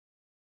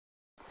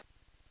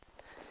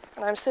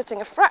and I'm sitting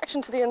a fraction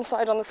to the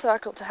inside on the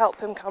circle to help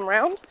him come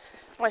round.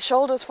 My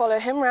shoulders follow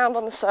him round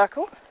on the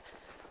circle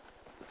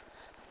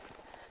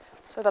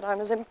so that I'm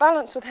as in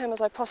balance with him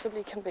as I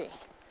possibly can be.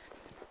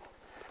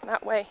 And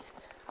that way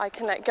I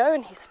can let go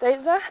and he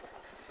stays there,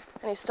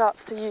 and he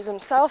starts to use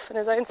himself and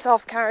his own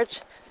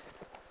self-carriage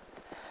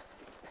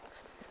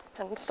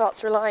and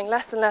starts relying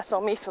less and less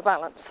on me for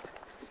balance.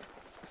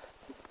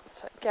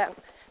 So again,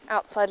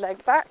 outside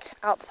leg back,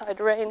 outside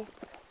rein,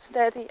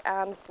 steady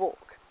and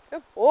walk.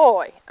 Good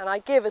boy. And I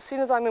give as soon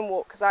as I'm in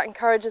walk, because that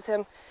encourages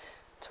him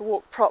to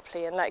walk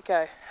properly and let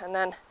go. And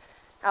then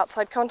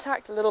outside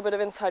contact, a little bit of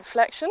inside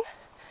flexion.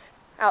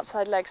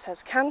 Outside leg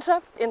says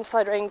canter,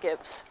 inside rein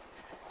gives.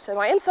 So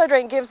my inside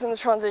rein gives in the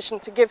transition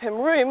to give him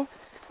room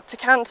to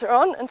canter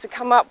on and to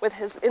come up with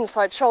his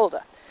inside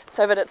shoulder,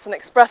 so that it's an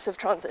expressive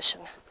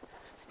transition.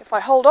 If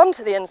I hold on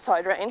to the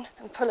inside rein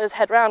and pull his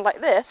head round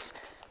like this,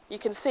 you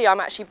can see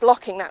I'm actually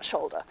blocking that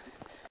shoulder.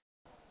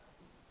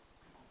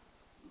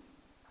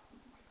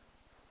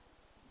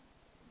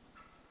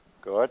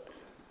 Good.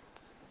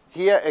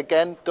 Here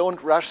again,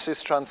 don't rush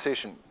this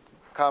transition.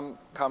 Come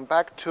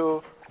back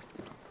to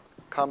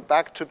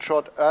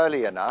trot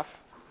early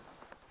enough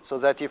so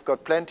that you've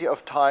got plenty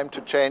of time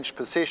to change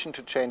position,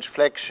 to change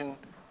flexion,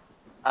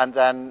 and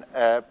then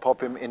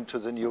pop him into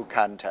the new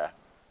canter.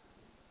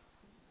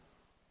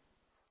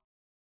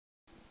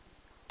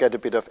 Get a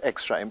bit of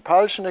extra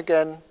impulsion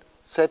again,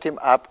 set him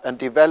up and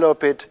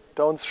develop it.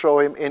 Don't throw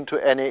him into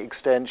any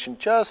extension,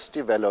 just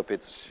develop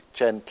it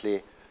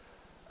gently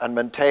and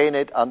maintain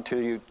it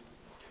until you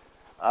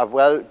are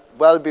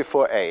well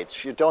before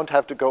age. You don't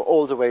have to go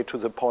all the way to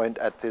the point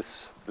at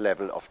this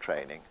level of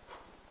training.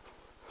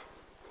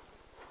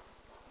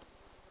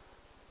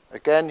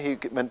 Again, he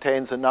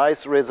maintains a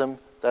nice rhythm.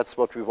 That's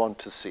what we want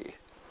to see.